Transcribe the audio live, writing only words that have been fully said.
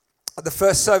At the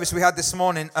first service we had this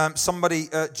morning, somebody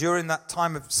during that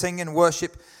time of singing and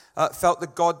worship felt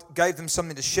that God gave them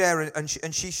something to share. And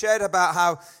she shared about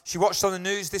how she watched on the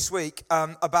news this week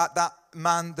about that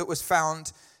man that was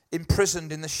found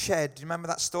imprisoned in the shed. Do you remember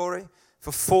that story?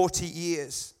 For 40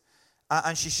 years.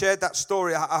 And she shared that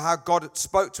story, how God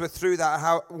spoke to her through that,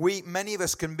 how many of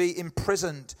us can be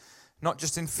imprisoned, not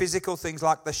just in physical things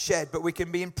like the shed, but we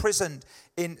can be imprisoned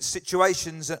in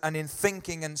situations and in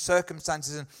thinking and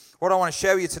circumstances. And what I want to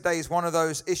share with you today is one of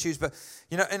those issues. But,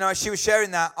 you know, as she was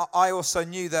sharing that, I also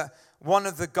knew that one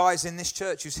of the guys in this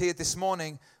church who's here this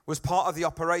morning was part of the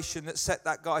operation that set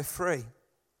that guy free.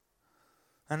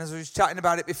 And as I was chatting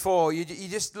about it before, you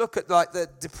just look at like the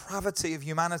depravity of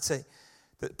humanity,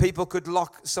 that people could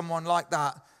lock someone like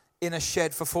that in a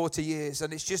shed for 40 years.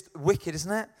 And it's just wicked,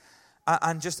 isn't it?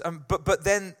 But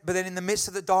then in the midst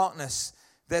of the darkness,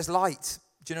 there's light.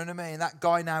 Do you know what I mean? That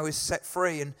guy now is set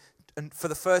free, and for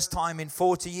the first time in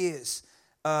 40 years,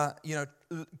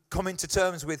 coming to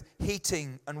terms with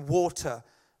heating and water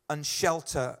and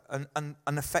shelter and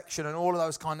affection and all of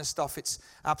those kind of stuff. It's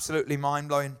absolutely mind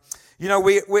blowing. You know,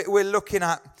 we're looking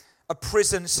at a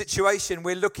prison situation.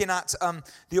 We're looking at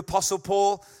the Apostle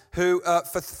Paul, who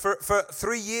for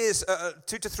 3 years,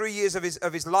 2 to 3 years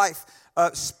of his life,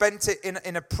 spent it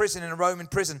in a prison, in a Roman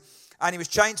prison. And he was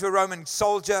chained to a Roman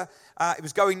soldier. He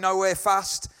was going nowhere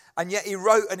fast. And yet he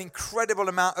wrote an incredible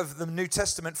amount of the New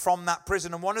Testament from that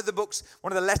prison. And one of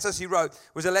the letters he wrote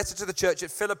was a letter to the church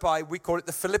at Philippi. We call it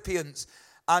the Philippians.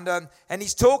 And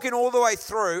he's talking all the way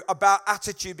through about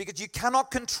attitude, because you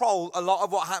cannot control a lot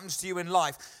of what happens to you in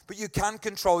life, but you can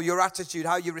control your attitude,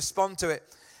 how you respond to it.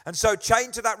 And so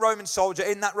chained to that Roman soldier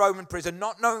in that Roman prison,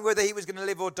 not knowing whether he was going to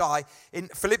live or die, in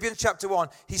Philippians chapter 1,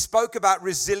 he spoke about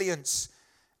resilience.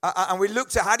 And we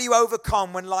looked at how do you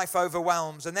overcome when life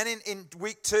overwhelms. And then in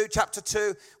week 2, chapter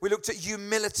 2, we looked at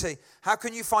humility. How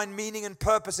can you find meaning and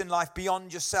purpose in life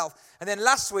beyond yourself? And then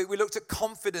last week, we looked at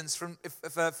confidence from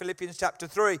Philippians chapter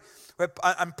 3.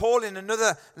 And Paul, in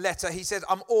another letter, he says,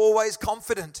 I'm always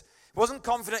confident. He wasn't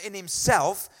confident in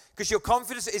himself, because your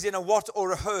confidence is in a what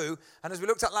or a who. And as we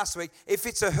looked at last week, if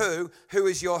it's a who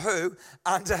is your who?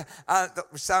 And that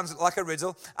sounds like a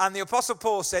riddle. And the Apostle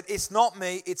Paul said, it's not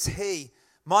me, it's he.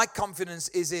 My confidence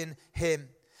is in him.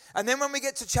 And then when we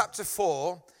get to chapter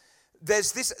 4,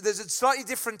 there's a slightly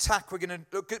different tack we're going to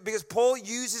look at, because Paul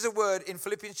uses a word in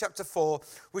Philippians chapter 4,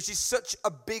 which is such a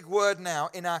big word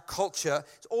now in our culture.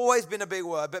 It's always been a big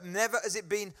word, but never has it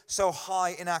been so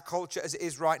high in our culture as it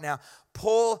is right now.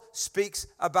 Paul speaks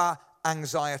about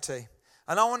anxiety.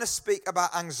 And I want to speak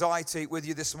about anxiety with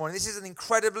you this morning. This is an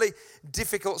incredibly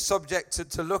difficult subject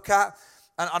to look at.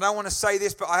 And I don't want to say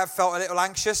this, but I have felt a little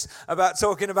anxious about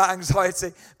talking about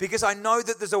anxiety, because I know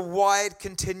that there's a wide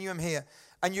continuum here.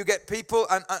 And you get people,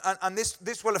 and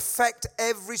this will affect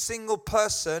every single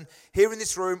person here in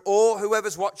this room, or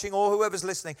whoever's watching, or whoever's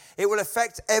listening. It will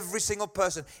affect every single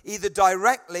person, either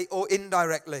directly or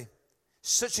indirectly.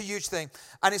 Such a huge thing.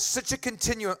 And it's such a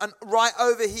continuum. And right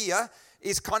over here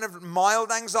is kind of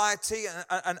mild anxiety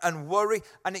and worry,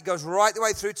 and it goes right the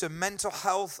way through to mental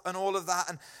health and all of that,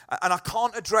 and I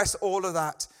can't address all of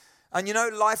that. And you know,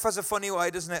 life has a funny way,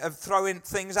 doesn't it, of throwing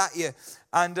things at you.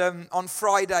 And on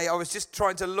Friday, I was just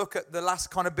trying to look at the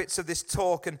last kind of bits of this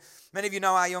talk, and many of you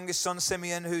know our youngest son,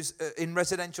 Simeon, who's in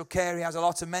residential care. He has a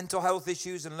lot of mental health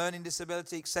issues and learning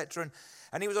disability, etc.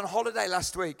 And he was on holiday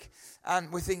last week,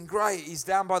 and we're thinking, great, he's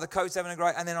down by the coast having a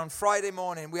great. And then on Friday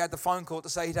morning, we had the phone call to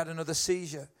say he'd had another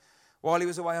seizure while he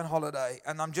was away on holiday.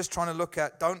 And I'm just trying to look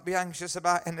at, don't be anxious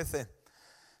about anything,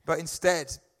 but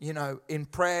instead, you know, in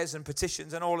prayers and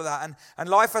petitions and all of that. And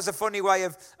life has a funny way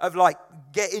of like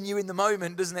getting you in the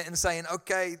moment, doesn't it? And saying,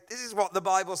 okay, this is what the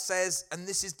Bible says, and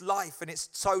this is life, and it's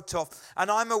so tough.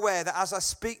 And I'm aware that as I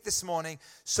speak this morning,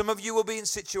 some of you will be in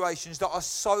situations that are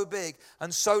so big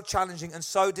and so challenging and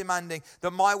so demanding that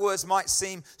my words might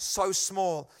seem so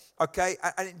small, okay?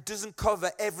 And it doesn't cover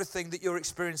everything that you're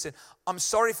experiencing. I'm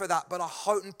sorry for that, but I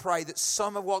hope and pray that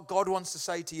some of what God wants to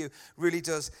say to you really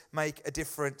does make a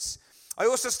difference. I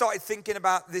also started thinking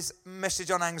about this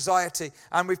message on anxiety,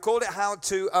 and we've called it how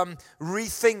to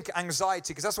rethink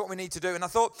anxiety, because that's what we need to do. And I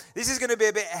thought, this is going to be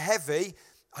a bit heavy.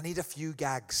 I need a few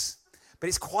gags. But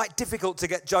it's quite difficult to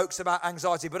get jokes about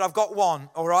anxiety, but I've got one,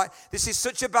 all right? This is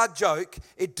such a bad joke,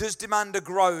 it does demand a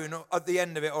groan at the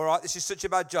end of it, all right? This is such a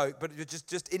bad joke, but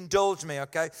just indulge me,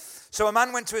 okay? So a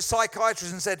man went to a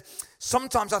psychiatrist and said,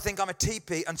 sometimes I think I'm a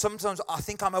teepee, and sometimes I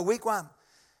think I'm a wigwam.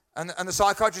 And the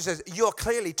psychiatrist says, you're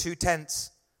clearly 2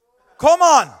 tents. Come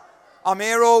on. I'm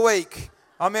here all week.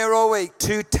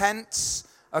 2 tents.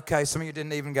 Okay, some of you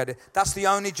didn't even get it. That's the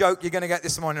only joke you're going to get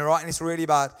this morning, right? And it's really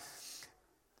bad.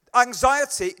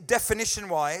 Anxiety,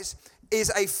 definition-wise, is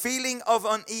a feeling of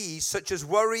unease, such as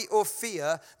worry or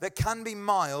fear, that can be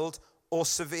mild or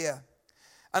severe.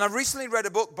 And I've recently read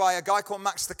a book by a guy called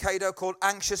Max Lucado called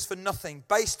Anxious for Nothing,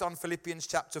 based on Philippians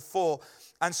chapter 4.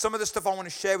 And some of the stuff I want to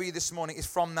share with you this morning is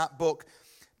from that book.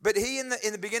 But he, in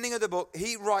the beginning of the book,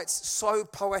 he writes so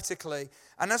poetically.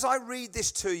 And as I read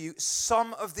this to you,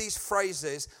 some of these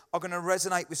phrases are going to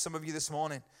resonate with some of you this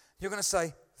morning. You're going to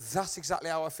say, that's exactly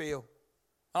how I feel.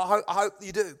 And I hope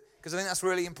you do, because I think that's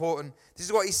really important. This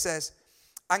is what he says.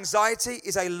 Anxiety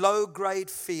is a low-grade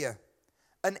fear,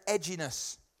 an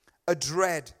edginess, a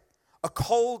dread, a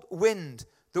cold wind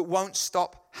that won't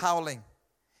stop howling.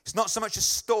 It's not so much a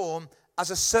storm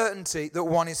as a certainty that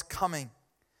one is coming.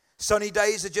 Sunny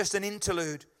days are just an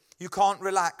interlude. You can't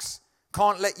relax,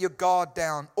 can't let your guard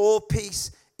down. All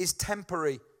peace is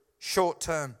temporary, short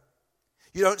term.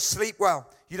 You don't sleep well.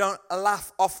 You don't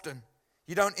laugh often.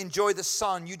 You don't enjoy the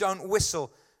sun. You don't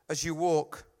whistle as you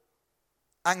walk.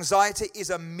 Anxiety is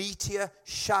a meteor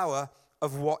shower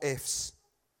of what ifs.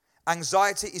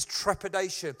 Anxiety is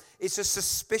trepidation. It's a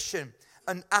suspicion,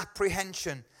 an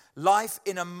apprehension. Life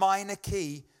in a minor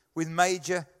key with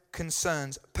major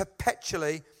concerns,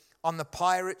 perpetually on the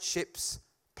pirate ship's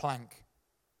plank.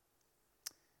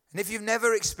 And if you've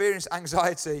never experienced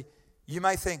anxiety, you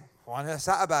may think, what is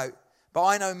that about? But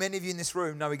I know many of you in this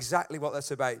room know exactly what that's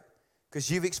about,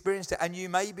 because you've experienced it, and you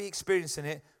may be experiencing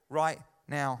it right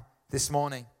now, this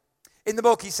morning. In the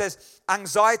book, he says,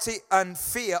 anxiety and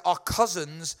fear are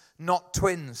cousins, not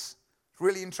twins. It's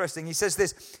really interesting. He says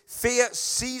this, fear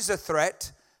sees a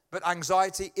threat, but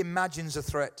anxiety imagines a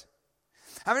threat.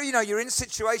 How many of you know you're in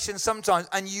situations sometimes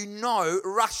and you know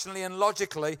rationally and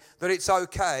logically that it's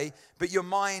okay, but your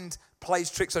mind plays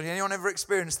tricks on you? Anyone ever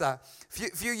experienced that?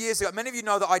 A few years ago, many of you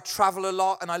know that I travel a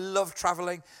lot and I love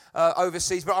traveling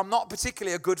overseas, but I'm not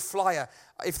particularly a good flyer.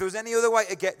 If there was any other way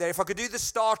to get there, if I could do the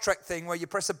Star Trek thing where you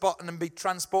press a button and be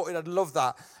transported, I'd love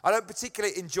that. I don't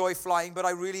particularly enjoy flying, but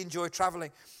I really enjoy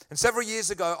traveling. And several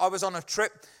years ago, I was on a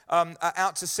trip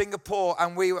out to Singapore,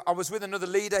 and I was with another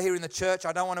leader here in the church.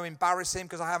 I don't want to embarrass him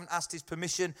because I haven't asked his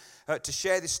permission to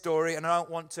share this story, and I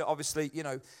don't want to, obviously,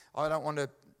 I want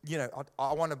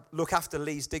to look after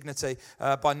Lee's dignity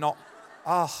by not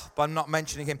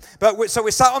mentioning him. So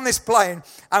we're sat on this plane,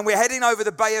 and we're heading over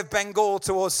the Bay of Bengal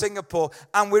towards Singapore,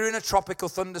 and we're in a tropical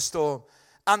thunderstorm.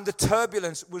 And the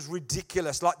turbulence was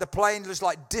ridiculous. Like the plane just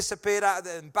disappeared out of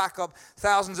it and back up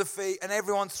thousands of feet, and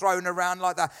everyone thrown around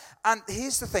like that. And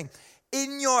here's the thing.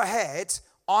 In your head,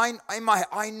 in my head,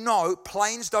 I know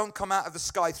planes don't come out of the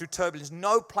sky through turbulence.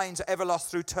 No planes are ever lost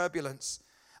through turbulence.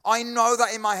 I know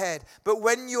that in my head. But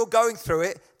when you're going through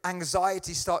it,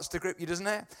 anxiety starts to grip you, doesn't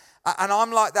it? And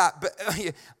I'm like that. But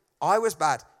I was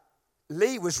bad.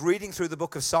 Lee was reading through the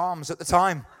book of Psalms at the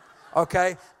time.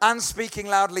 Okay, and speaking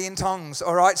loudly in tongues,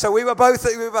 all right? So we both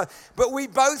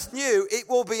knew it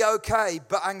will be okay,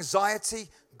 but anxiety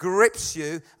grips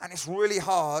you, and it's really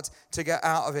hard to get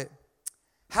out of it.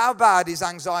 How bad is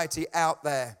anxiety out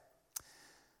there?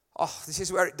 Oh, this is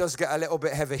where it does get a little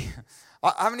bit heavy.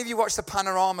 How many of you watched the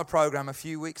Panorama program a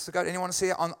few weeks ago? Anyone see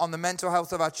it on the mental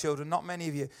health of our children? Not many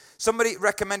of you. Somebody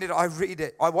recommended I read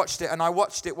it. I watched it, and I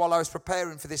watched it while I was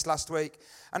preparing for this last week.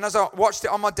 And as I watched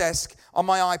it on my desk, on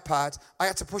my iPad, I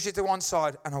had to push it to one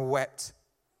side, and I wept.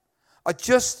 I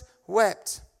just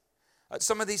wept at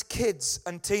some of these kids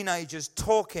and teenagers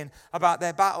talking about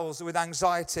their battles with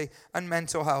anxiety and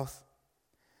mental health.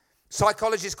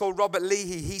 Psychologist called Robert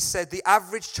Leahy, he said the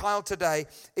average child today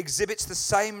exhibits the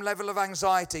same level of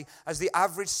anxiety as the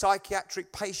average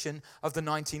psychiatric patient of the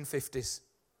 1950s.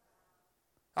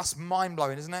 That's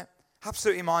mind-blowing, isn't it?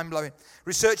 Absolutely mind-blowing.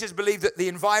 Researchers believe that the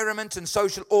environment and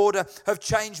social order have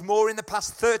changed more in the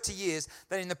past 30 years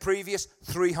than in the previous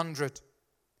 300.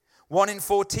 1 in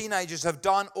 4 teenagers have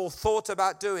done or thought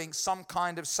about doing some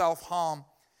kind of self-harm.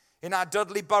 In our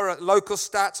Dudley Borough, local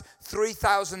stats,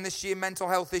 3,000 this year mental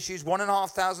health issues,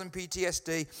 1,500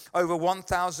 PTSD, over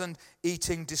 1,000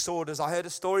 eating disorders. I heard a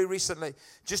story recently,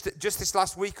 just this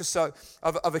last week or so,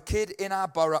 of a kid in our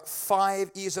borough,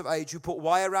 5 years of age, who put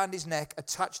wire around his neck,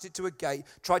 attached it to a gate,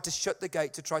 tried to shut the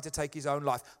gate to try to take his own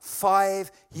life.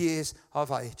 5 years of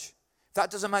age. If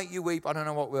that doesn't make you weep, I don't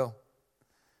know what will.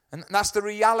 And that's the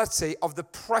reality of the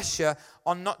pressure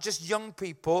on not just young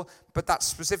people, but that's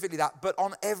specifically that, but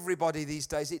on everybody these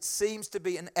days. It seems to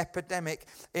be an epidemic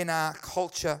in our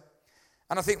culture.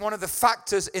 And I think one of the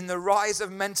factors in the rise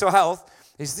of mental health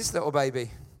is this little baby,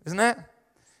 isn't it?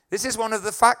 This is one of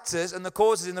the factors and the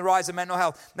causes in the rise of mental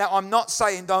health. Now, I'm not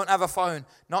saying don't have a phone,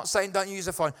 not saying don't use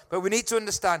a phone, but we need to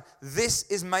understand this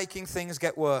is making things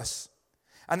get worse.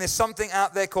 And there's something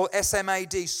out there called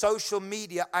SMAD, social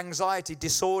media anxiety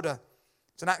disorder.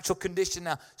 It's an actual condition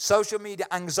now. Social media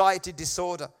anxiety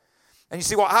disorder. And you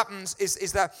see what happens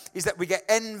is that we get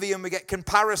envy and we get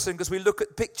comparison because we look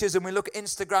at pictures and we look at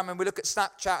Instagram and we look at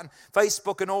Snapchat and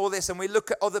Facebook and all this, and we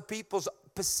look at other people's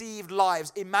perceived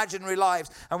lives, imaginary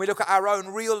lives, and we look at our own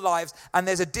real lives, and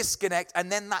there's a disconnect, and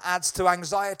then that adds to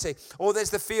anxiety. Or there's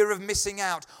the fear of missing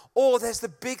out. Or there's the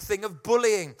big thing of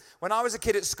bullying. When I was a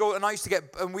kid at school and we used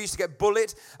to get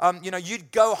bullied,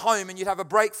 you'd go home and you'd have a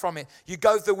break from it. You'd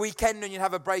go for the weekend and you'd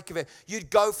have a break of it. You'd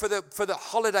go for the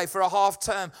holiday, for a half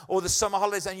term or the summer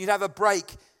holidays, and you'd have a break.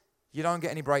 You don't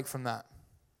get any break from that.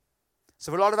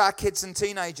 So a lot of our kids and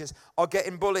teenagers are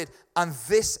getting bullied, and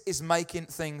this is making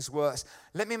things worse.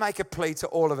 Let me make a plea to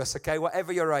all of us, okay,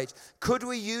 whatever your age. Could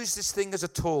we use this thing as a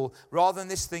tool rather than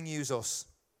this thing use us?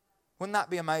 Wouldn't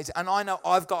that be amazing? And I know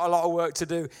I've got a lot of work to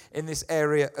do in this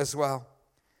area as well.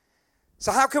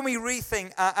 So how can we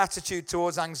rethink our attitude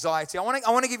towards anxiety? I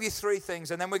want to give you 3 things,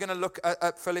 and then we're going to look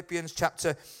at Philippians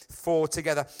chapter 4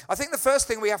 together. I think the first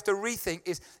thing we have to rethink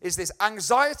is this.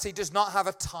 Anxiety does not have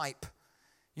a type.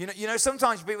 You know,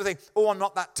 sometimes people think, oh, I'm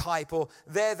not that type, or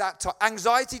they're that type.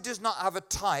 Anxiety does not have a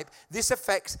type. This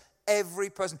affects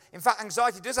every person. In fact,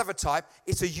 anxiety does have a type.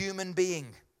 It's a human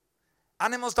being.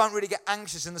 Animals don't really get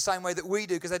anxious in the same way that we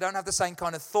do because they don't have the same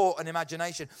kind of thought and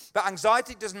imagination. But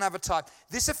anxiety doesn't have a type.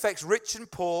 This affects rich and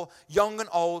poor, young and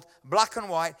old, black and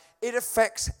white. It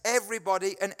affects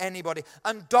everybody and anybody.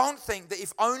 And don't think that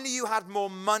if only you had more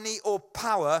money or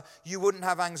power, you wouldn't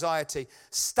have anxiety.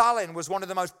 Stalin was one of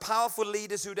the most powerful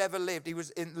leaders who'd ever lived. He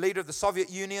was leader of the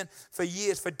Soviet Union for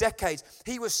years, for decades.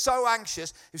 He was so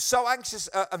anxious. He was so anxious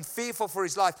and fearful for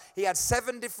his life. He had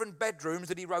 7 different bedrooms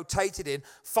that he rotated in,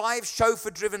 5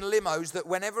 chauffeur-driven limos that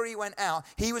whenever he went out,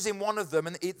 he was in one of them,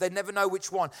 and they'd never know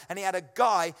which one. And he had a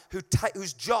guy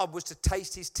whose job was to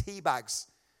taste his tea bags.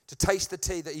 To taste the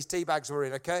tea that his tea bags were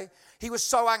in, okay? He was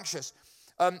so anxious.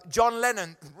 John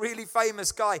Lennon, really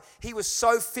famous guy, he was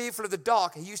so fearful of the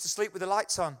dark, he used to sleep with the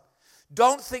lights on.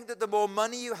 Don't think that the more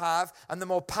money you have and the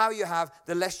more power you have,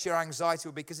 the less your anxiety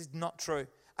will be, because it's not true.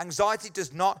 Anxiety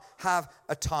does not have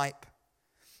a type.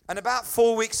 And about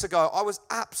 4 weeks ago, I was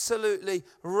absolutely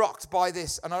rocked by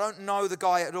this. And I don't know the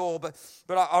guy at all, but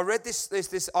I read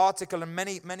this article, and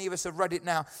many of us have read it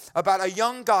now, about a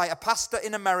young guy, a pastor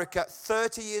in America,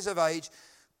 30 years of age,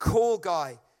 cool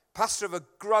guy, pastor of a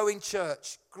growing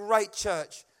church, great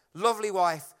church, lovely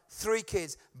wife, 3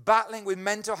 kids, battling with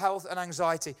mental health and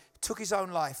anxiety. Took his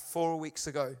own life 4 weeks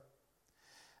ago.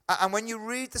 And when you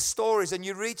read the stories and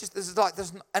you read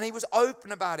and he was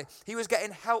open about it. He was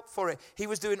getting help for it. He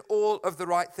was doing all of the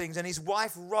right things. And his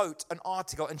wife wrote an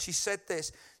article, and she said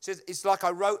this. She said, it's like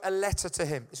I wrote a letter to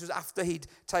him. This was after he'd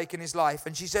taken his life.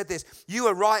 And she said this: you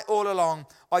were right all along.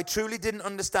 I truly didn't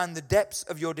understand the depths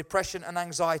of your depression and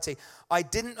anxiety. I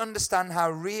didn't understand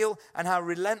how real and how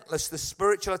relentless the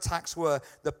spiritual attacks were.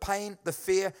 The pain, the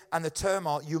fear, and the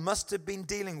turmoil you must have been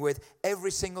dealing with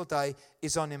every single day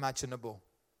is unimaginable.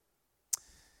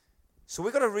 So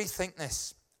we've got to rethink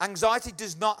this. Anxiety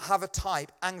does not have a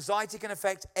type. Anxiety can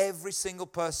affect every single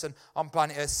person on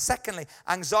planet Earth. Secondly,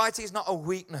 anxiety is not a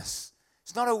weakness.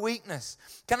 It's not a weakness.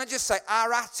 Can I just say,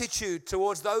 our attitude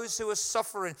towards those who are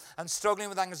suffering and struggling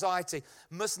with anxiety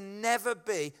must never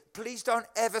be, please don't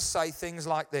ever say things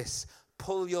like this: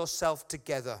 pull yourself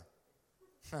together.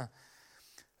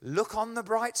 Look on the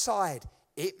bright side.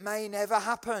 It may never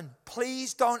happen.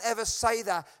 Please don't ever say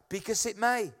that, because it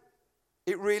may.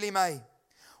 It really may.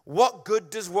 What good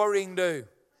does worrying do?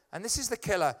 And this is the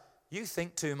killer. You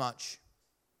think too much.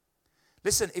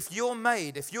 Listen, if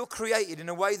you're created in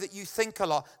a way that you think a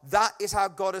lot, that is how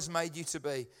God has made you to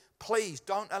be. Please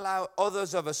don't allow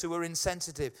others of us who are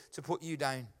insensitive to put you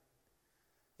down.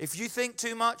 If you think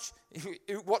too much,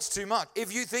 what's too much?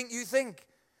 If you think, you think.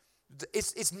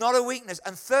 It's not a weakness.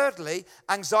 And thirdly,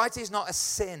 anxiety is not a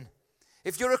sin.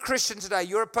 If you're a Christian today,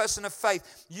 you're a person of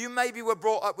faith, you maybe were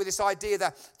brought up with this idea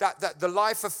that the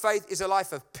life of faith is a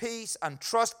life of peace and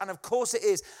trust, and of course it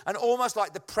is. And almost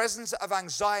like the presence of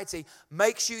anxiety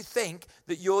makes you think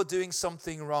that you're doing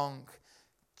something wrong.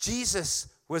 Jesus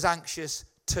was anxious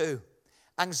too.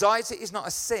 Anxiety is not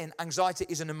a sin, anxiety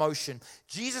is an emotion.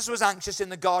 Jesus was anxious in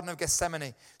the Garden of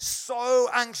Gethsemane, so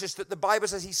anxious that the Bible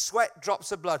says he sweat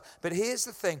drops of blood. But here's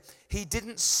the thing, he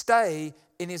didn't stay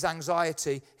in his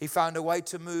anxiety. He found a way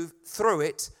to move through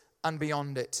it and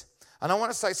beyond it. And I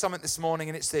want to say something this morning,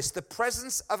 and it's this: the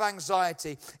presence of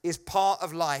anxiety is part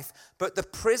of life, but the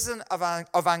prison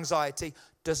of anxiety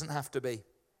doesn't have to be.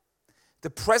 The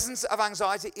presence of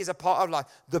anxiety is a part of life.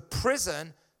 The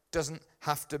prison doesn't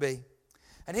have to be.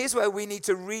 And here's where we need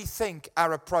to rethink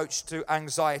our approach to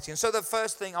anxiety. And so the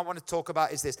first thing I want to talk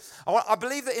about is this. I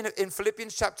believe that in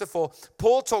Philippians chapter 4,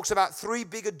 Paul talks about 3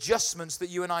 big adjustments that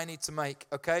you and I need to make,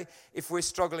 okay, if we're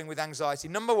struggling with anxiety.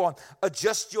 Number 1,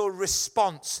 adjust your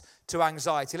response to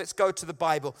anxiety. Let's go to the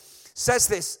Bible. It says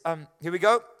this, here we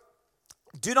go.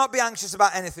 Do not be anxious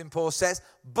about anything, Paul says,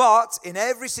 but in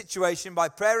every situation, by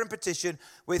prayer and petition,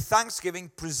 with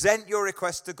thanksgiving, present your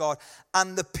requests to God,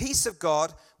 and the peace of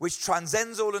God, which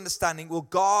transcends all understanding, will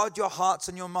guard your hearts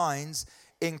and your minds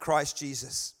in Christ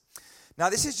Jesus. Now,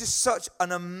 this is just such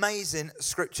an amazing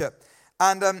scripture.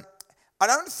 And I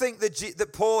don't think that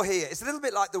Paul here, it's a little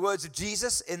bit like the words of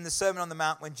Jesus in the Sermon on the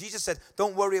Mount, when Jesus said,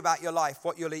 don't worry about your life,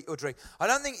 what you'll eat or drink. I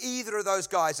don't think either of those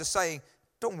guys are saying,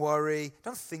 don't worry,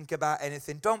 don't think about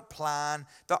anything, don't plan.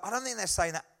 I don't think they're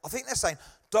saying that. I think they're saying,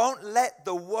 don't let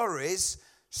the worries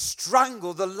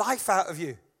strangle the life out of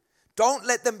you. Don't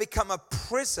let them become a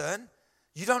prison.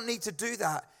 You don't need to do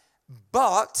that.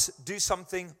 But do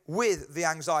something with the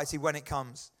anxiety when it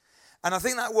comes. And I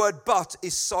think that word but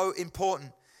is so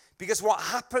important. Because what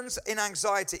happens in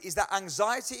anxiety is that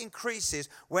anxiety increases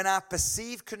when our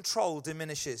perceived control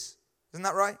diminishes. Isn't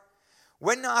that right?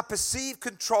 When our perceived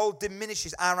control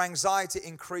diminishes, our anxiety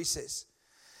increases.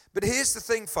 But here's the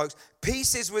thing, folks.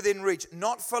 Peace is within reach,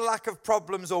 not for lack of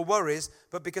problems or worries,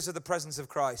 but because of the presence of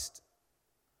Christ.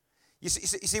 You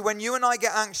see, when you and I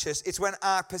get anxious, it's when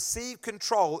our perceived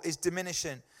control is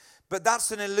diminishing. But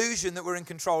that's an illusion that we're in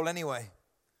control anyway,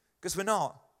 because we're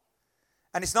not.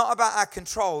 And it's not about our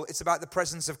control, it's about the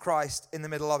presence of Christ in the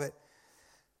middle of it.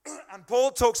 And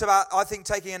Paul talks about, I think,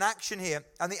 taking an action here.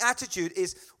 And the attitude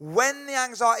is, when the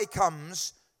anxiety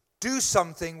comes, do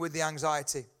something with the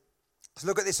anxiety. Let's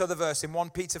look at this other verse in 1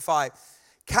 Peter 5.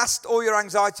 Cast all your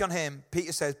anxiety on him,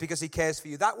 Peter says, because he cares for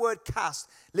you. That word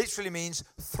cast literally means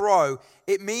throw.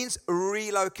 It means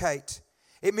relocate.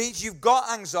 It means you've got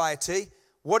anxiety.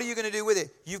 What are you going to do with it?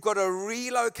 You've got to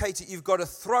relocate it. You've got to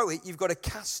throw it. You've got to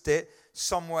cast it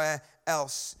somewhere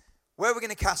else. Where are we going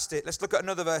to cast it? Let's look at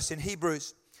another verse in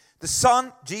Hebrews. The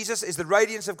Son, Jesus, is the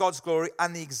radiance of God's glory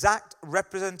and the exact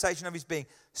representation of his being,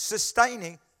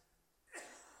 sustaining,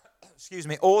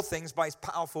 all things by his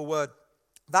powerful word.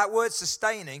 That word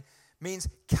sustaining means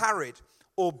carried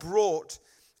or brought.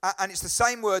 And it's the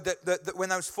same word that when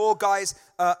those 4 guys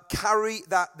carry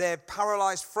their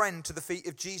paralyzed friend to the feet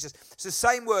of Jesus. It's the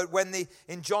same word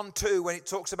in John 2 when it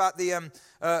talks about the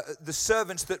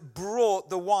servants that brought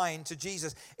the wine to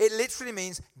Jesus. It literally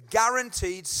means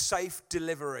guaranteed safe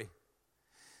delivery.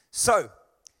 So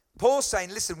Paul's saying,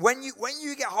 listen, when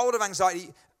you get hold of anxiety,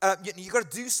 you've got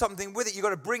to do something with it. You've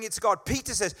got to bring it to God.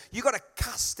 Peter says, you've got to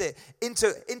cast it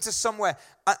into somewhere.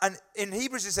 And in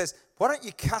Hebrews it says, why don't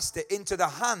you cast it into the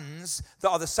hands that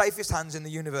are the safest hands in the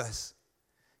universe?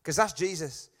 Because that's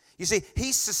Jesus. You see,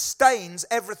 he sustains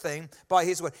everything by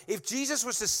his word. If Jesus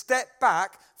was to step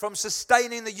back from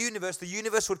sustaining the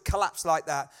universe would collapse like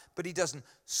that. But he doesn't.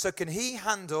 So can he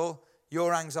handle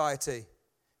your anxiety?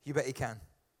 You bet he can.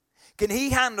 Can he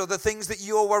handle the things that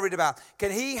you're worried about? Can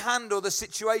he handle the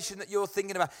situation that you're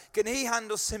thinking about? Can he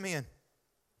handle Simeon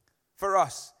for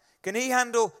us? Can he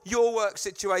handle your work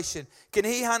situation? Can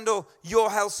he handle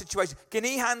your health situation? Can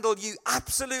he handle you?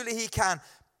 Absolutely he can.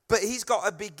 But he's got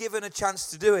to be given a chance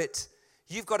to do it.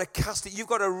 You've got to cast it. You've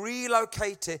got to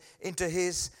relocate it into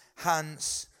his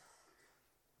hands.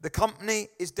 The company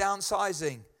is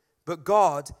downsizing, but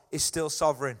God is still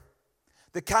sovereign.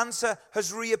 The cancer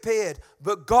has reappeared,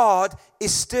 but God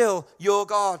is still your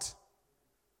God.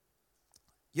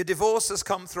 Your divorce has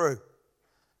come through,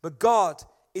 but God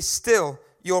is still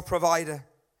your provider.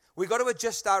 We've got to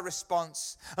adjust our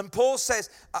response. And Paul says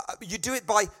you do it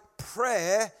by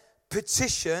prayer,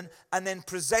 petition, and then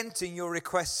presenting your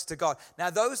requests to God.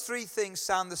 Now, those 3 things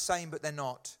sound the same, but they're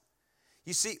not.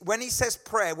 You see, when he says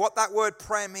prayer, what that word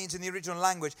prayer means in the original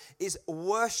language is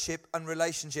worship and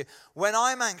relationship. When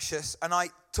I'm anxious and I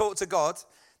talk to God,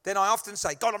 then I often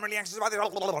say, God, I'm really anxious about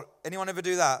this. Anyone ever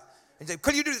do that? And say,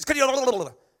 could you do this? Could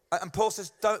you? And Paul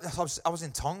says, don't. I was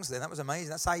in tongues then. That was amazing.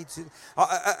 That's how you do.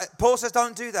 Paul says,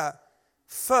 don't do that.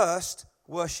 First,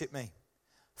 worship me.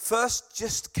 First,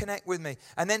 just connect with me.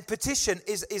 And then petition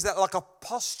is that like a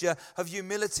posture of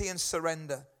humility and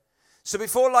surrender. So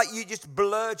before you just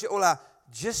blurge it all out,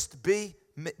 just be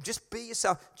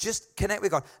yourself. Just connect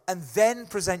with God. And then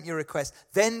present your request.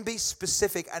 Then be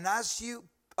specific. And as you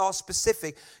are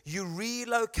specific, you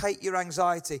relocate your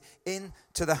anxiety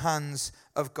into the hands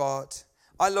of God.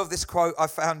 I love this quote I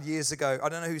found years ago. I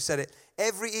don't know who said it.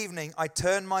 Every evening, I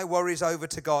turn my worries over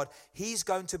to God. He's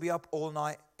going to be up all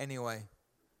night anyway.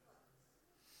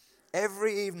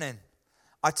 Every evening,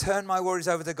 I turn my worries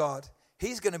over to God.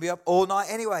 He's going to be up all night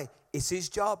anyway. It's his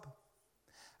job.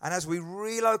 And as we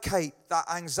relocate that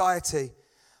anxiety,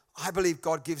 I believe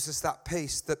God gives us that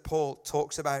peace that Paul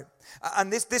talks about.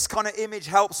 And this kind of image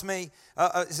helps me.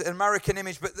 It's an American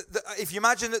image, but if you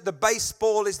imagine that the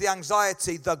baseball is the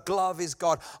anxiety, the glove is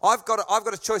God. I've got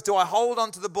a choice. Do I hold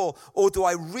on to the ball, or do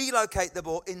I relocate the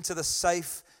ball into the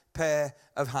safe pair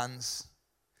of hands?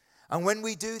 And when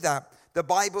we do that, the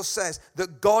Bible says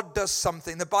that God does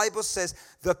something. The Bible says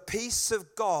the peace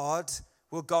of God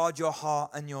will guard your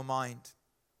heart and your mind.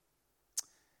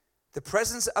 The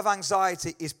presence of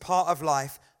anxiety is part of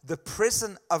life. The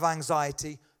prison of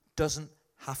anxiety doesn't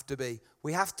have to be.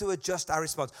 We have to adjust our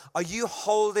response. Are you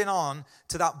holding on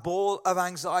to that ball of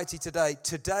anxiety today?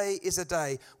 Today is a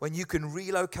day when you can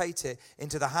relocate it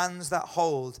into the hands that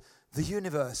hold the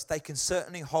universe. They can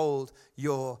certainly hold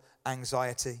your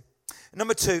anxiety.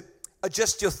 Number 2,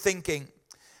 adjust your thinking.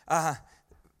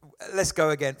 Let's go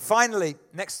again. Finally,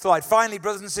 next slide. Finally,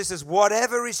 brothers and sisters,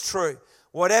 whatever is true,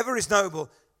 whatever is noble,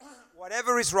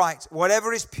 whatever is right,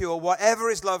 whatever is pure,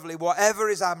 whatever is lovely, whatever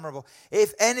is admirable,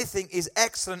 if anything is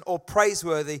excellent or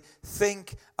praiseworthy,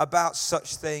 think about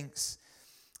such things.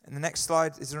 And the next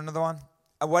slide, is there another one?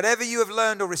 And whatever you have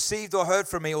learned or received or heard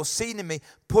from me or seen in me,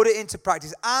 put it into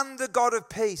practice, and the God of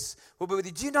peace will be with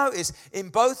you. Do you notice in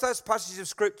both those passages of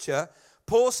Scripture,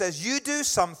 Paul says, you do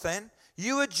something,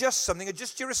 you adjust something,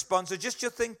 adjust your response, adjust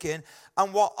your thinking,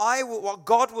 and what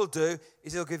God will do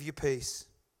is he'll give you peace.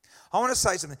 I want to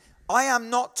say something. I am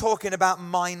not talking about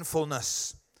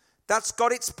mindfulness. That's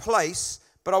got its place,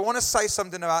 but I want to say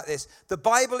something about this. The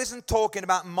Bible isn't talking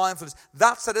about mindfulness.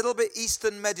 That's a little bit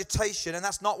Eastern meditation, and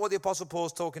that's not what the Apostle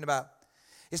Paul's talking about.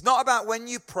 It's not about when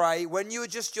you pray, when you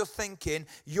adjust your thinking,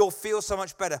 you'll feel so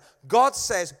much better. God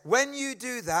says, when you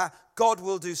do that, God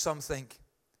will do something.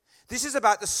 This is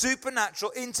about the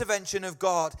supernatural intervention of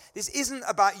God. This isn't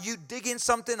about you digging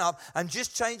something up and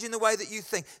just changing the way that you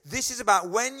think. This is about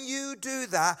when you do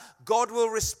that, God will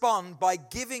respond by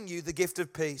giving you the gift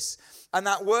of peace. And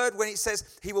that word, when it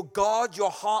says he will guard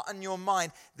your heart and your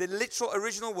mind, the literal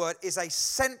original word is a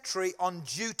sentry on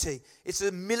duty. It's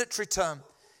a military term.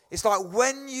 It's like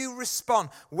when you respond,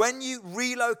 when you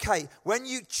relocate, when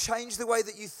you change the way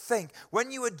that you think,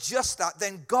 when you adjust that,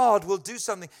 then God will do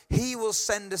something. He will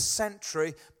send a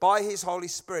sentry by his Holy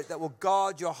Spirit that will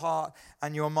guard your heart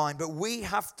and your mind. But we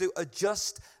have to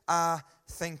adjust our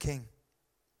thinking.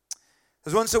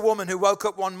 There's once a woman who woke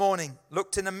up one morning,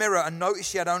 looked in the mirror and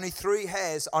noticed she had only 3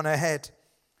 hairs on her head.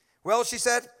 Well, she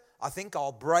said, I think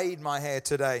I'll braid my hair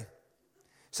today.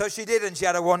 So she did, and she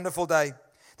had a wonderful day.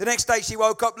 The next day she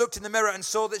woke up, looked in the mirror and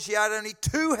saw that she had only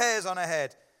 2 hairs on her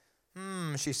head.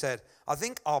 She said, I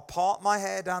think I'll part my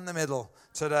hair down the middle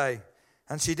today.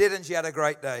 And she did, and she had a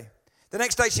great day. The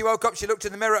next day she woke up, she looked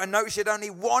in the mirror and noticed she had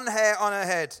only 1 hair on her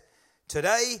head.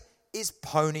 Today is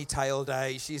ponytail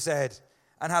day, she said,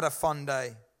 and had a fun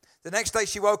day. The next day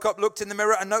she woke up, looked in the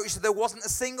mirror and noticed that there wasn't a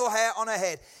single hair on her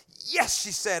head. Yes,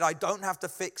 she said, I don't have to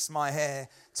fix my hair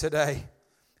today.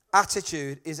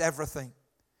 Attitude is everything.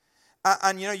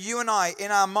 And you know, you and I, in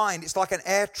our mind, it's like an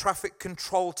air traffic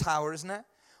control tower, isn't it?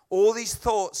 All these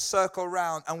thoughts circle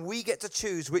around, and we get to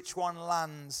choose which one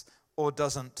lands or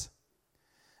doesn't.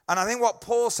 And I think what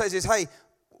Paul says is, hey,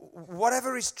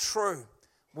 whatever is true,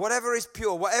 whatever is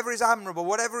pure, whatever is admirable,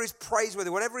 whatever is praiseworthy,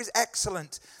 whatever is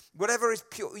excellent, whatever is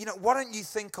pure, you know, why don't you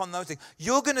think on those things?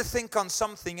 You're going to think on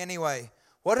something anyway.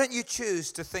 Why don't you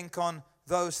choose to think on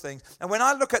those things? And when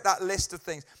I look at that list of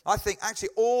things, I think actually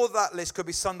all of that list could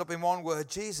be summed up in one word: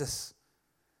 Jesus.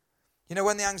 You know,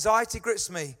 when the anxiety grips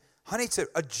me, I need to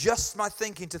adjust my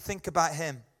thinking to think about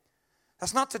him.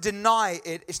 That's not to deny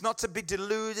it. It's not to be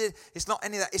deluded. It's not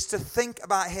any of that. It's to think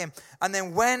about him. And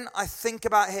then when I think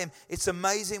about him, it's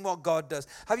amazing what God does.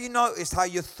 Have you noticed how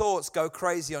your thoughts go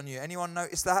crazy on you? Anyone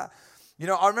notice that? You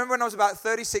know, I remember when I was about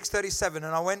 36, 37,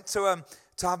 and I went to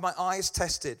have my eyes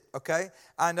tested, okay?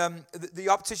 And the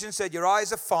optician said, your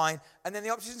eyes are fine. And then the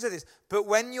optician said this, but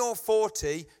when you're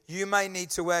 40, you may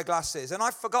need to wear glasses. And I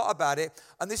forgot about it.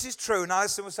 And this is true. And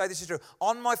Alison will say this is true.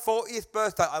 On my 40th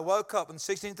birthday, I woke up on the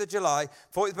 16th of July,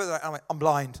 40th birthday, and I went, I'm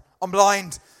blind. I'm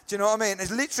blind. Do you know what I mean?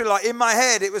 It's literally like in my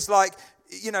head, it was like,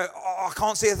 you know, oh, I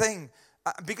can't see a thing.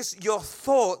 Because your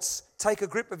thoughts take a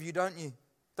grip of you, don't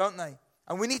they?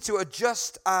 And we need to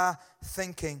adjust our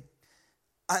thinking.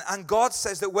 And God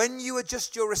says that when you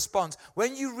adjust your response,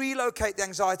 when you relocate the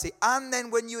anxiety, and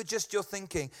then when you adjust your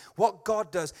thinking, what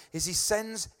God does is he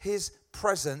sends his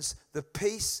presence, the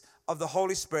peace of the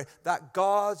Holy Spirit, that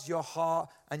guards your heart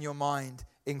and your mind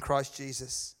in Christ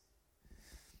Jesus.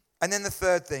 And then the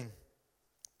third thing,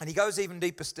 and he goes even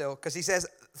deeper still, because he says,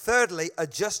 thirdly,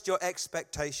 adjust your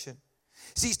expectation.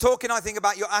 See, he's talking, I think,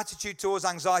 about your attitude towards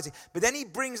anxiety. But then he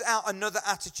brings out another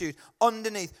attitude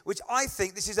underneath, which I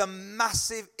think this is a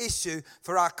massive issue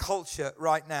for our culture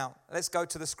right now. Let's go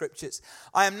to the scriptures.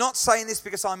 I am not saying this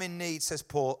because I'm in need, says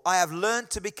Paul. I have learned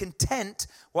to be content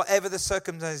whatever the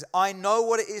circumstances. I know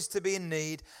what it is to be in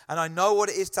need, and I know what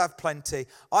it is to have plenty.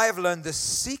 I have learned the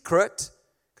secret,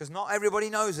 because not everybody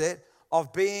knows it,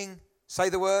 of being, say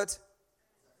the word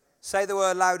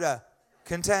louder,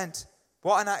 content.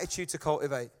 What an attitude to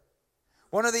cultivate.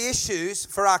 One of the issues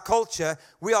for our culture,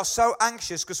 we are so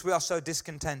anxious because we are so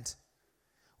discontent.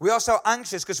 We are so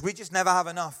anxious because we just never have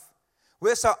enough.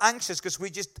 We're so anxious because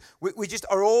we just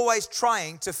are always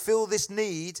trying to fill this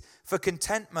need for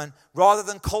contentment rather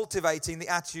than cultivating the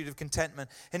attitude of contentment.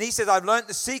 And he says, I've learned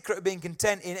the secret of being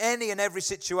content in any and every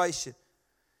situation.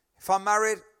 If I'm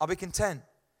married, I'll be content.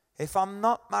 If I'm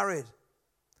not married,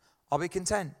 I'll be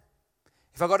content.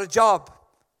 If I got a job,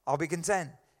 I'll be content.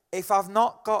 If I've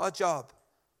not got a job,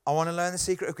 I want to learn the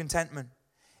secret of contentment.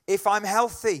 If I'm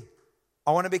healthy,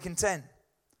 I want to be content.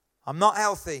 I'm not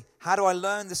healthy. How do I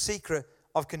learn the secret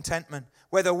of contentment?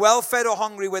 Whether well-fed or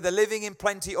hungry, whether living in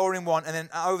plenty or in want. And then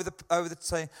over the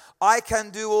saying, I can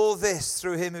do all this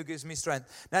through him who gives me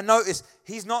strength. Now notice,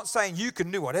 he's not saying you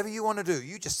can do whatever you want to do.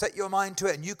 You just set your mind to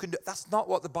it and you can do it. That's not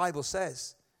what the Bible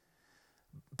says.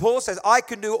 Paul says, I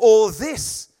can do all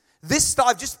this. This that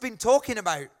I've just been talking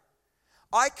about.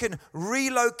 I can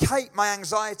relocate my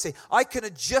anxiety. I can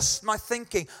adjust my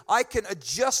thinking. I can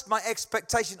adjust my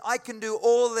expectation. I can do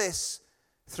all this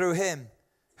through him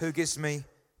who gives me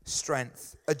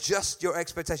strength. Adjust your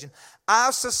expectation.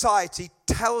 Our society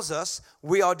tells us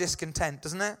we are discontent,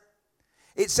 doesn't it?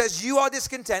 It says you are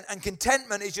discontent, and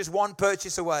contentment is just one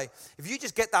purchase away. If you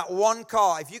just get that one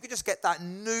car, if you could just get that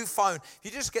new phone, if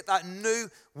you just get that new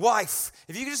wife,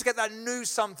 if you could just get that new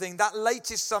something, that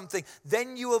latest something,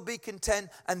 then you will be content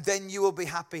and then you will be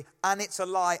happy. And it's a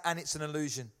lie and it's an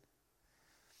illusion.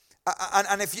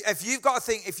 And if you've got to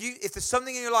think, if there's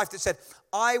something in your life that said,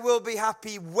 I will be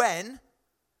happy when,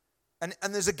 and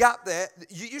there's a gap there,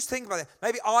 you just think about it.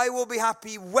 Maybe I will be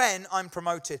happy when I'm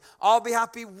promoted. I'll be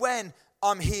happy when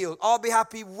I'm healed. I'll be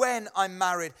happy when I'm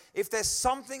married. If there's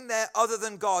something there other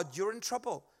than God, you're in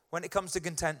trouble when it comes to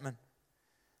contentment.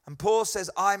 And Paul says,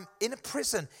 I'm in a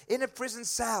prison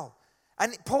cell.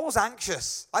 And Paul's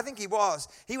anxious. I think he was.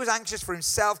 He was anxious for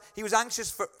himself. He was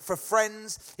anxious for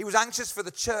friends. He was anxious for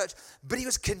the church. But he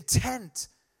was content.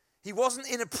 He wasn't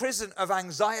in a prison of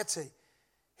anxiety.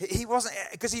 He wasn't,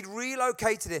 because he'd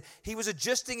relocated it. He was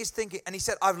adjusting his thinking. And he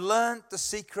said, I've learned the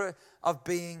secret of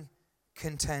being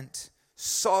content.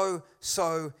 So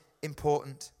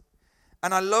important.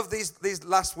 And I love these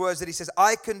last words that he says,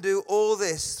 I can do all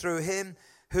this through him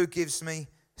who gives me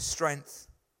strength.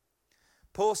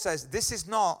 Paul says, this is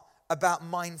not about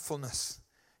mindfulness.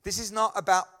 This is not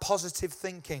about positive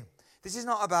thinking. This is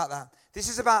not about that. This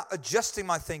is about adjusting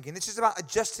my thinking. This is about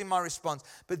adjusting my response.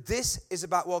 But this is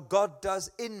about what God does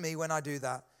in me when I do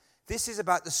that. This is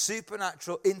about the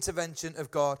supernatural intervention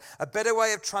of God. A better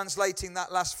way of translating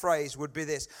that last phrase would be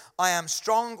this. I am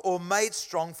strong or made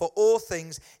strong for all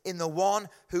things in the one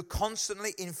who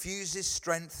constantly infuses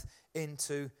strength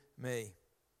into me.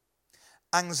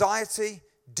 Anxiety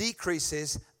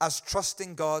decreases as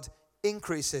trusting God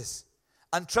increases.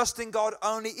 And trusting God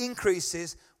only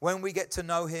increases when we get to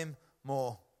know him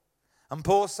more. And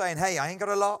Paul's saying, hey, I ain't got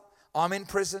a lot. I'm in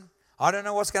prison. I don't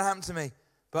know what's going to happen to me.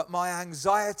 But my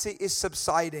anxiety is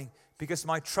subsiding because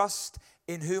my trust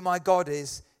in who my God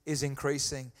is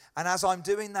increasing. And as I'm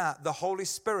doing that, the Holy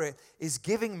Spirit is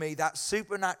giving me that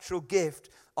supernatural gift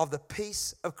of the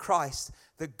peace of Christ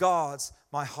that guards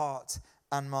my heart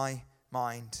and my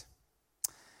mind.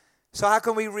 So how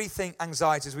can we rethink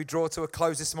anxiety as we draw to a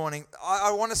close this morning?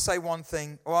 I want to say one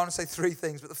thing, or I want to say three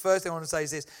things, but the first thing I want to say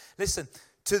is this. Listen,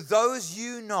 to those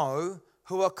you know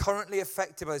who are currently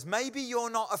affected by this. Maybe you're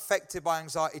not affected by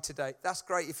anxiety today. That's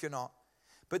great if you're not.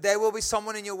 But there will be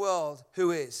someone in your world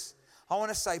who is. I want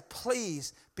to say,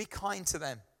 please be kind to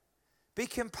them. Be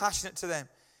compassionate to them.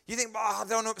 You think, I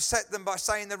don't upset them by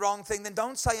saying the wrong thing. Then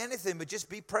don't say anything, but just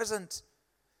be present.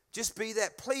 Just be there.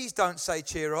 Please don't say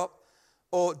cheer up,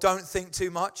 or don't think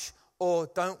too much, or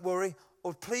don't worry,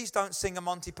 or please don't sing a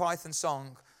Monty Python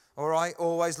song, all right?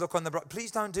 Always look on the bright.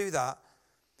 Please don't do that.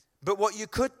 But what you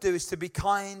could do is to be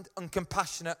kind and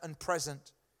compassionate and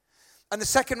present. And the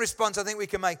second response I think we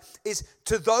can make is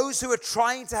to those who are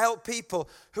trying to help people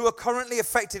who are currently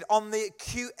affected on the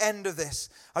acute end of this.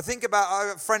 I think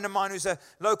about a friend of mine who's a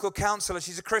local counsellor.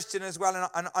 She's a Christian as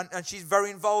well, and she's very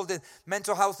involved in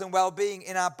mental health and well-being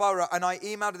in our borough. And I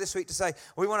emailed her this week to say,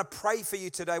 we want to pray for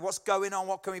you today. What's going on?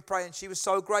 What can we pray? And she was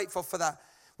so grateful for that.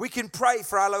 We can pray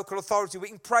for our local authority. We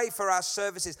can pray for our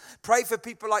services. Pray for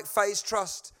people like Phase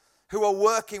Trust, who are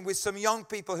working with some young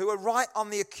people who are right on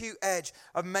the acute edge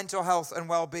of mental health and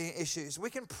well-being issues.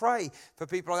 We can pray for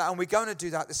people like that, and we're going to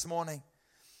do that this morning.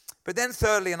 But then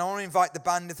thirdly, and I want to invite the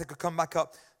band if they could come back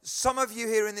up, some of you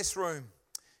here in this room,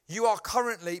 you are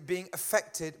currently being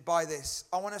affected by this.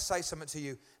 I want to say something to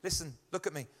you. Listen, look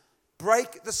at me.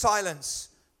 Break the silence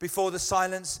before the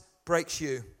silence breaks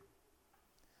you.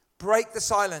 Break the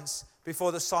silence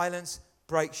before the silence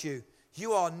breaks you.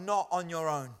 You are not on your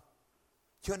own.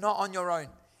 You're not on your own.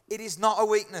 It is not a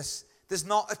weakness. There's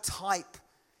not a type.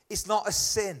 It's not a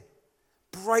sin.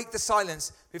 Break the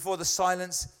silence before the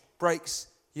silence breaks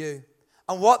you.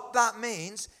 And what that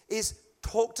means is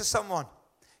talk to someone.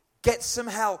 Get some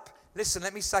help. Listen,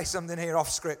 let me say something here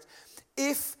off script.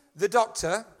 If the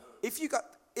doctor, if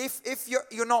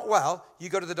you're not well, you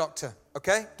go to the doctor,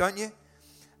 okay? Don't you?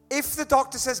 If the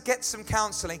doctor says get some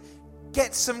counseling,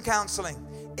 get some counseling.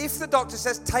 If the doctor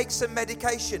says take some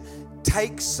medication,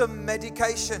 take some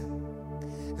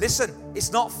medication. Listen,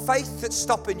 it's not faith that's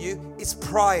stopping you, it's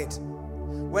pride.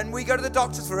 When we go to the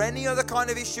doctor for any other kind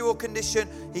of issue or condition,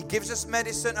 he gives us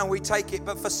medicine and we take it.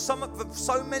 But for so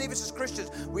many of us as Christians,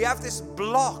 we have this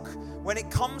block when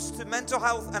it comes to mental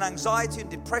health and anxiety and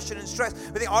depression and stress.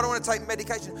 We think, I don't want to take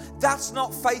medication. That's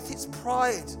not faith, it's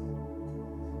pride.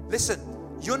 Listen,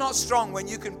 you're not strong when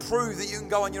you can prove that you can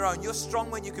go on your own. You're strong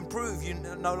when you can prove you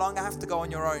no longer have to go on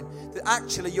your own. That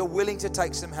actually you're willing to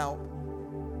take some help.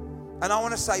 And I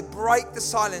want to say, break the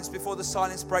silence before the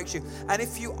silence breaks you. And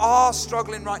if you are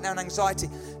struggling right now in anxiety,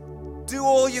 do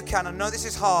all you can. I know this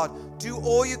is hard. Do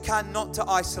all you can not to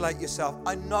isolate yourself.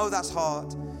 I know that's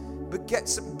hard. But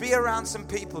be around some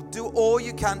people. Do all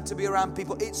you can to be around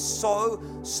people. It's so,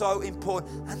 so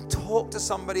important. And talk to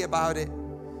somebody about it.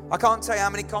 I can't tell you how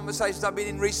many conversations I've been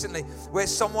in recently where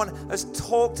someone has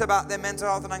talked about their mental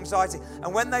health and anxiety.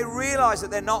 And when they realize that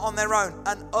they're not on their own,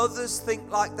 and others think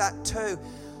like that too,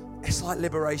 it's like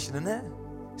liberation, isn't it?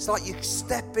 It's like you're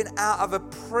stepping out of a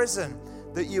prison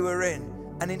that you were in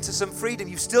and into some freedom.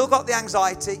 You've still got the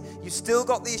anxiety, you've still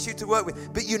got the issue to work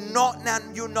with, but you're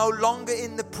no longer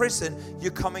in the prison.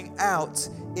 You're coming out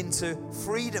into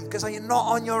freedom because you're not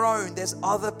on your own. There's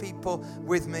other people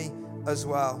with me as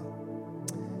well.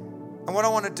 And what I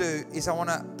want to do is I want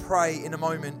to pray in a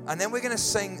moment. And then we're going to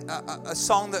sing a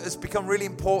song that has become really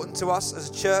important to us as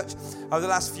a church over the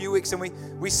last few weeks. And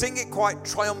we sing it quite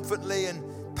triumphantly and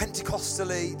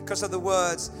Pentecostally because of the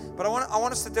words. But I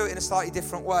want us to do it in a slightly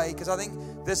different way because I think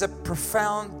there's a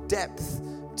profound depth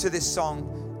to this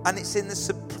song. And it's in the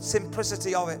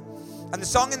simplicity of it. And the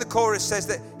song in the chorus says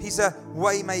that he's a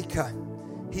way maker.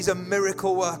 He's a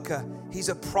miracle worker. He's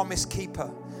a promise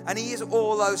keeper. And he is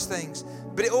all those things.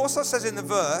 But it also says in the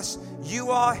verse,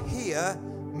 you are here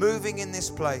moving in this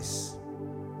place.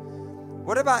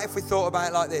 What about if we thought about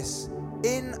it like this?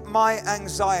 In my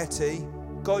anxiety,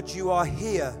 God, you are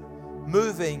here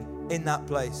moving in that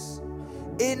place.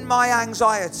 In my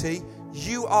anxiety,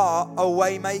 you are a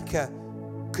way maker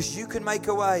because you can make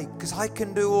a way because I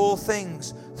can do all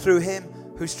things through him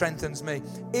who strengthens me.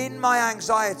 In my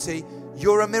anxiety,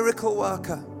 you're a miracle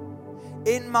worker.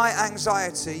 In my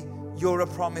anxiety, you're a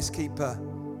promise keeper.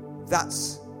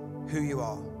 That's who you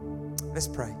are. Let's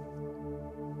pray.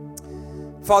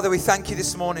 Father, we thank you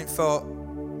this morning for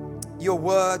your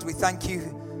word. We thank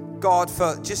you, God,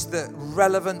 for just the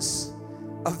relevance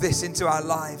of this into our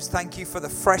lives. Thank you for the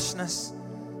freshness,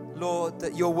 Lord,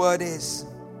 that your word is.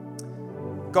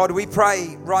 God, we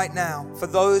pray right now for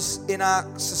those in our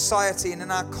society and in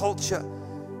our culture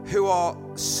who are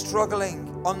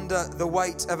struggling under the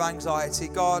weight of anxiety.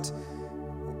 God,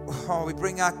 we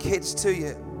bring our kids to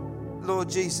you, Lord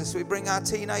Jesus. We bring our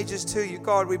teenagers to you.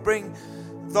 God, we bring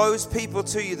those people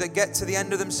to you that get to the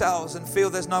end of themselves and feel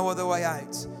there's no other way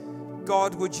out.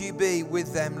 God, would you be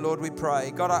with them, Lord, we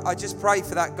pray. God, I just pray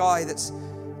for that guy that's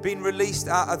been released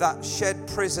out of that shed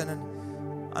prison. And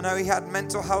I know he had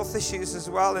mental health issues as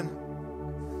well. And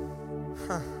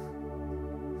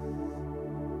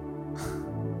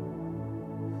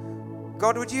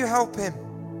God, would you help him?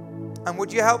 And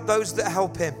would you help those that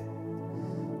help him?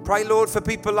 Pray, Lord, for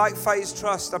people like Phase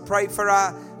Trust. I pray for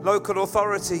our local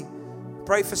authority.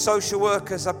 Pray for social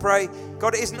workers. I pray,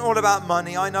 God, it isn't all about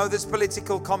money. I know there's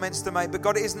political comments to make, but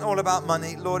God, it isn't all about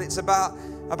money. Lord, it's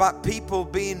about people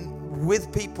being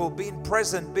with people, being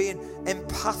present, being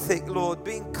empathic, Lord,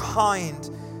 being kind,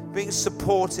 being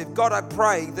supportive. God, I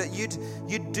pray that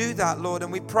you'd do that, Lord.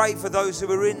 And we pray for those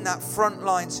who are in that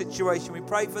frontline situation. We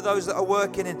pray for those that are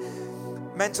working in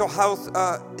mental health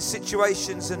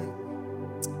situations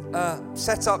and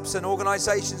setups and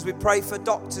organizations. We pray for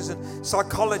doctors and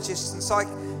psychologists and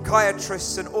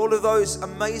psychiatrists and all of those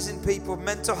amazing people,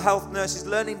 mental health nurses,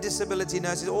 learning disability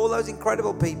nurses, all those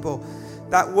incredible people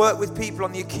that work with people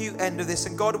on the acute end of this.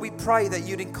 And God, we pray that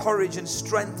you'd encourage and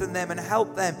strengthen them and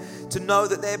help them to know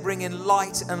that they're bringing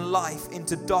light and life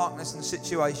into darkness and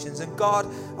situations. And God,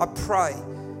 I pray,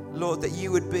 Lord, that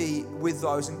you would be with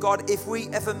those. And God, if we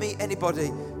ever meet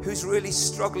anybody who's really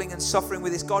struggling and suffering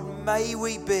with this, God, may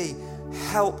we be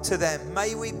help to them.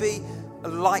 May we be a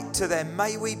light to them.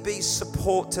 May we be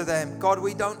support to them. God,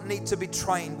 we don't need to be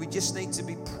trained. We just need to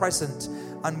be present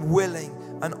and willing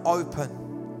and open.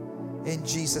 In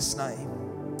Jesus' name.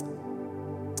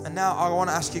 And now I want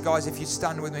to ask you guys if you'd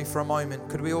stand with me for a moment.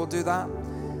 Could we all do that?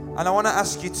 And I want to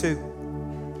ask you to,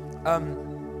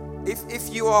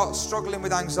 if you are struggling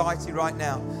with anxiety right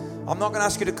now, I'm not going to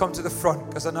ask you to come to the front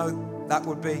because I know that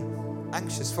would be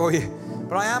anxious for you.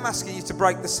 But I am asking you to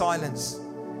break the silence.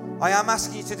 I am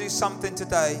asking you to do something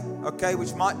today, okay,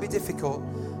 which might be difficult.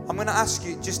 I'm going to ask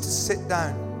you just to sit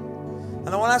down. And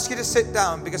I want to ask you to sit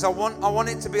down because I want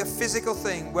it to be a physical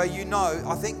thing where you know,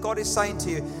 I think God is saying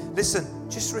to you, listen,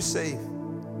 just receive.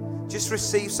 Just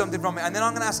receive something from it. And then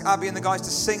I'm going to ask Abby and the guys to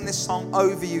sing this song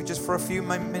over you just for a few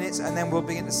minutes and then we'll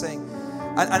begin to sing.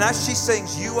 And as she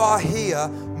sings, you are here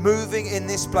moving in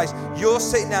this place. You're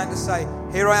sitting down to say,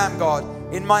 here I am, God,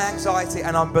 in my anxiety,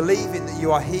 and I'm believing that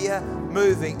you are here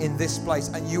moving in this place,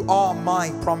 and you are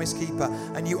my promise keeper,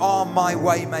 and you are my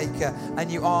way maker,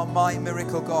 and you are my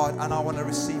miracle God, and I want to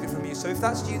receive it from you. So if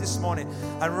that's you this morning,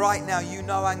 and right now you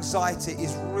know anxiety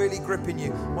is really gripping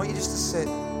you, I want you just to sit.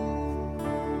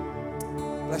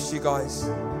 Bless you guys.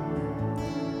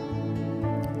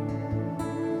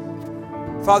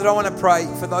 Father, I want to pray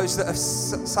for those that have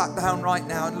sat down right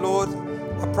now, and Lord,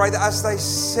 I pray that as they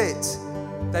sit,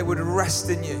 they would rest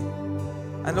in you.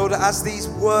 And Lord, as these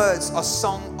words are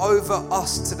sung over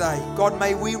us today, God,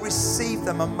 may we receive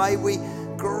them and may we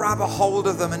grab a hold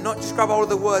of them, and not just grab a hold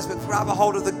of the words, but grab a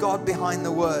hold of the God behind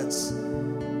the words.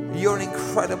 You're an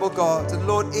incredible God. And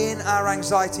Lord, in our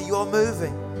anxiety, you're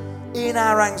moving. In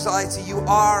our anxiety, you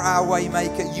are our way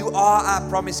maker. You are our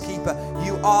promise keeper.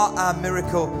 You are our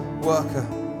miracle worker.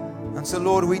 And so,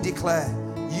 Lord, we declare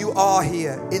you are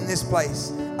here in this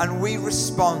place, and we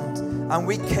respond and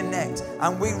we connect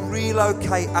and we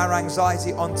relocate our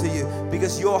anxiety onto you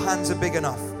because your hands are big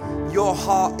enough. Your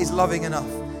heart is loving enough.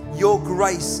 Your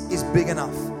grace is big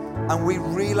enough. And we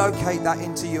relocate that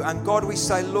into you. And God, we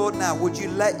say, Lord, now would you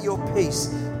let your peace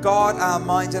guard our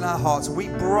minds and our hearts. We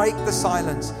break the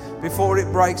silence before it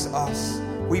breaks us.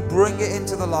 We bring it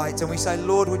into the light and we say,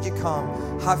 Lord, would you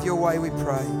come? Have your way, we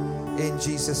pray. In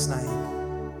Jesus' name.